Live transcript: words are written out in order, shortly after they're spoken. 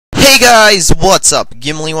Guys, what's up?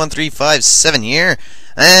 Gimli1357 here,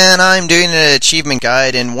 and I'm doing an achievement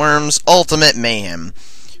guide in Worms Ultimate Mayhem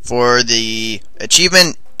for the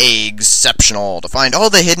achievement Eggceptional to find all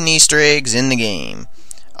the hidden Easter eggs in the game.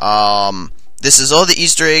 This is all the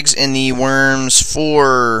Easter eggs in the Worms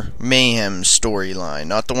 4 Mayhem storyline,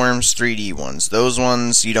 not the Worms 3D ones. Those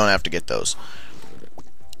ones, you don't have to get those.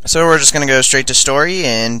 So we're just going to go straight to story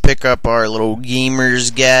and pick up our little gamer's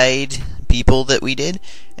guide people that we did.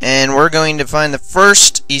 And we're going to find the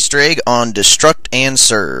first Easter egg on Destruct and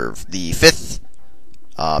Serve, the 5th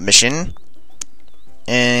mission.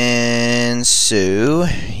 And so,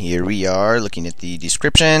 here we are, looking at the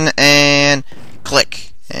description, and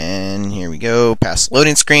click. And here we go, past the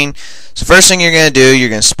loading screen. So first thing you're going to do, you're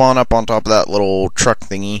going to spawn up on top of that little truck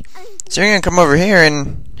thingy. So you're going to come over here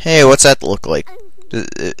and, hey, what's that look like?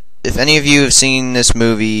 If any of you have seen this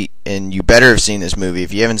movie, and you better have seen this movie,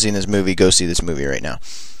 if you haven't seen this movie, go see this movie right now.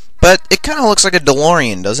 But it kind of looks like a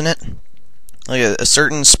DeLorean, doesn't it? Like a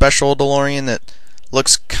certain special DeLorean that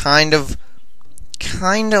looks kind of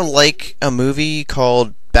like a movie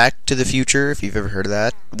called Back to the Future, if you've ever heard of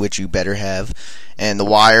that, which you better have. And the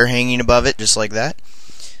wire hanging above it, just like that.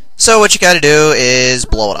 So what you gotta do is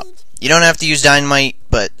blow it up. You don't have to use dynamite,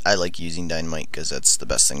 but I like using dynamite because that's the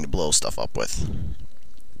best thing to blow stuff up with.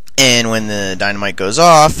 And when the dynamite goes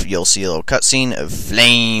off, you'll see a little cutscene of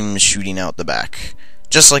flames shooting out the back.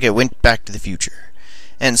 Just like it went Back to the Future.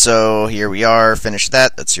 And so, here we are, finished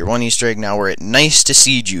that. That's your one Easter egg. Now we're at Nice to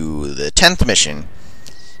See You, the 10th mission.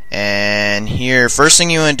 And here, first thing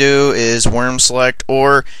you want to do is worm select,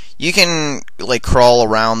 or you can, like, crawl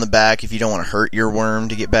around the back if you don't want to hurt your worm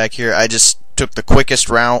to get back here. I just took the quickest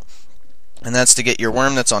route, and that's to get your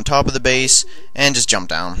worm that's on top of the base, and just jump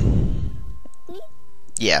down.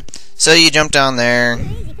 Yeah, so you jump down there,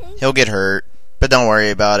 he'll get hurt, but don't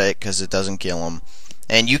worry about it, because it doesn't kill him.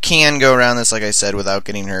 And you can go around this, like I said, without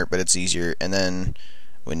getting hurt, but it's easier. And then,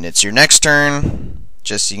 when it's your next turn,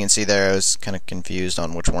 just so you can see there, I was kind of confused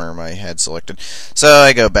on which worm I had selected. So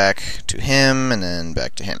I go back to him, and then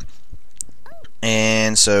back to him.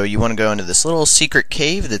 And so you want to go into this little secret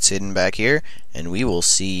cave that's hidden back here, and we will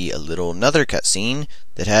see another cutscene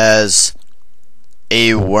that has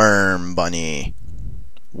a worm bunny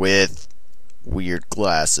with weird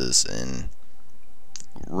glasses and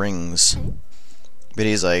rings. But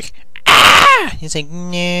he's like, ah! He's like,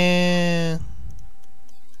 no.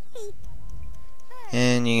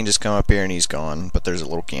 And you can just come up here and he's gone, but there's a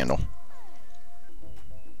little candle.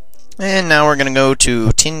 And now we're gonna go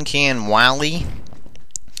to Tin Can Wally.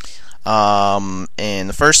 And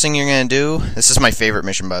the first thing you're gonna do, this is my favorite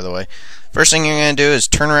mission, by the way. First thing you're gonna do is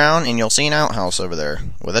turn around and you'll see an outhouse over there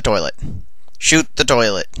with a toilet. Shoot the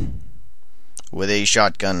toilet with a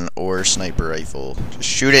shotgun or sniper rifle. Just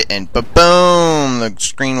shoot it and ba-boom! The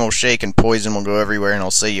screen will shake and poison will go everywhere and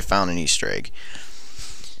it'll say you found an Easter egg.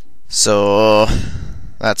 So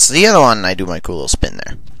that's the other one. I do my cool little spin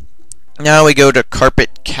there. Now we go to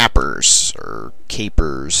Carpet Capers, or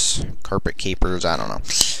Capers, Carpet Capers, I don't know.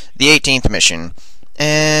 The 18th mission.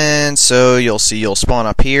 And so you'll see you'll spawn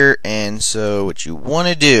up here, and so what you want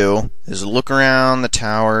to do is look around the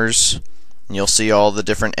towers. You'll see all the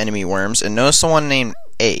different enemy worms, and notice the one named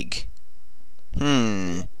Egg.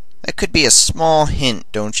 That could be a small hint,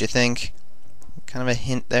 don't you think? Kind of a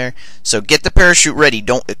hint there. So get the parachute ready.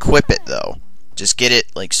 Don't equip it, though. Just get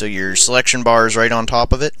it, like, so your selection bar is right on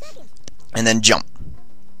top of it, and then jump.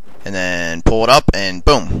 And then pull it up, and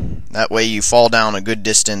boom. That way you fall down a good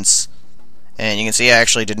distance. And you can see I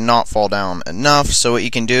actually did not fall down enough, so what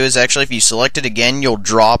you can do is actually if you select it again, you'll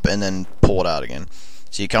drop and then pull it out again.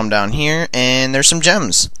 So you come down here, and there's some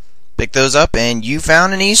gems. Pick those up, and you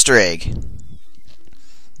found an Easter egg.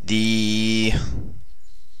 The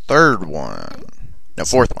third one. No,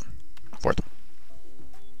 fourth one. Fourth one.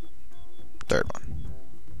 Third one.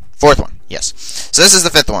 Fourth one, yes. So this is the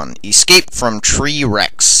 5th one. Escape from Tree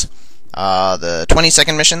Rex. The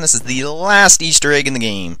 22nd mission. This is the last Easter egg in the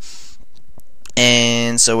game.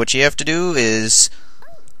 And so what you have to do is...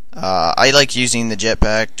 I like using the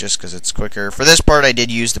jetpack just because it's quicker. For this part, I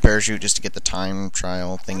did use the parachute just to get the time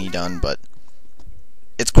trial thingy done, but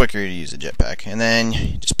it's quicker to use the jetpack. And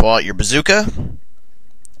then just pull out your bazooka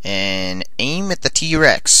and aim at the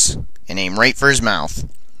T-Rex and aim right for his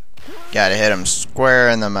mouth. Gotta hit him square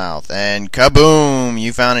in the mouth. And kaboom!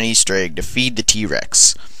 You found an Easter egg to feed the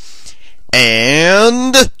T-Rex.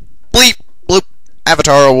 And bleep, bloop,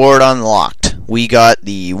 Avatar Award unlocked. We got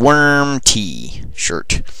the Worm T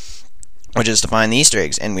shirt, which is to find the Easter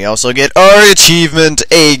eggs. And we also get our achievement,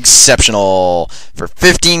 Eggceptional, for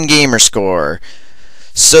 15 gamer score.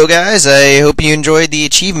 So guys, I hope you enjoyed the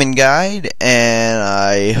achievement guide, and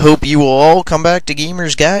I hope you will all come back to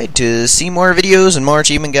Gamer's Guide to see more videos and more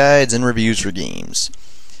achievement guides and reviews for games.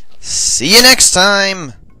 See you next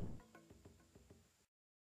time!